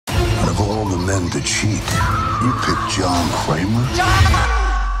all the men to cheat, you picked John Kramer?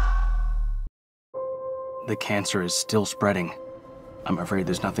 The cancer is still spreading. I'm afraid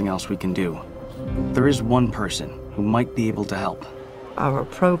there's nothing else we can do. There is one person who might be able to help. Our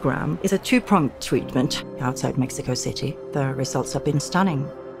program is a two-pronged treatment outside Mexico City. The results have been stunning.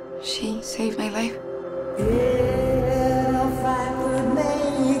 She saved my life.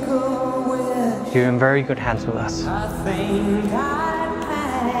 You're in very good hands with us.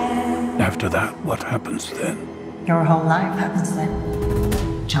 After that, what happens then? Your whole life happens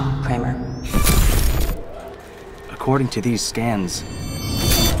then. John Kramer. According to these scans,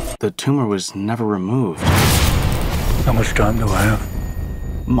 the tumor was never removed. How much time do I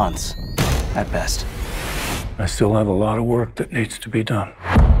have? Months, at best. I still have a lot of work that needs to be done.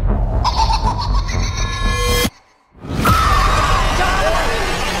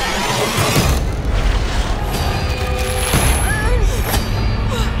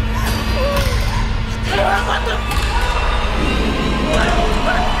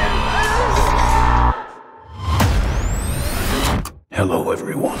 Hello,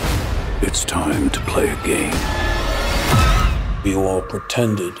 everyone. It's time to play a game. You all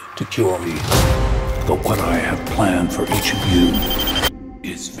pretended to cure me, but what I have planned for each of you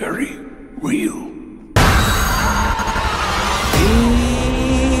is very real.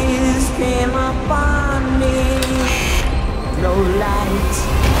 Peace came upon me. No light,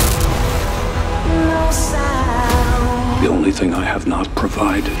 no sound. The only thing I have not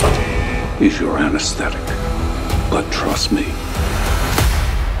provided is your anesthetic. But trust me,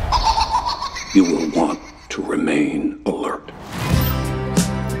 you will want to remain alert.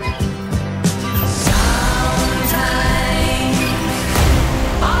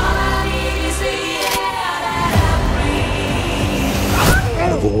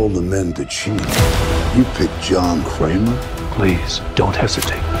 Out of all the men to cheat, you picked John Kramer? Please, don't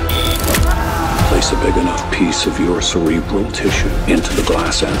hesitate. Place a big enough piece of your cerebral tissue into the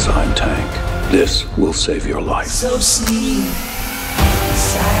glass enzyme tank. This will save your life. So sleep,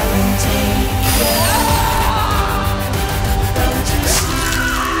 silent don't you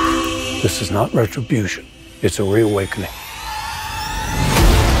see? This is not retribution. It's a reawakening.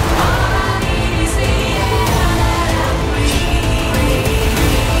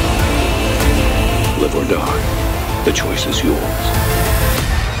 Live or die. The choice is yours.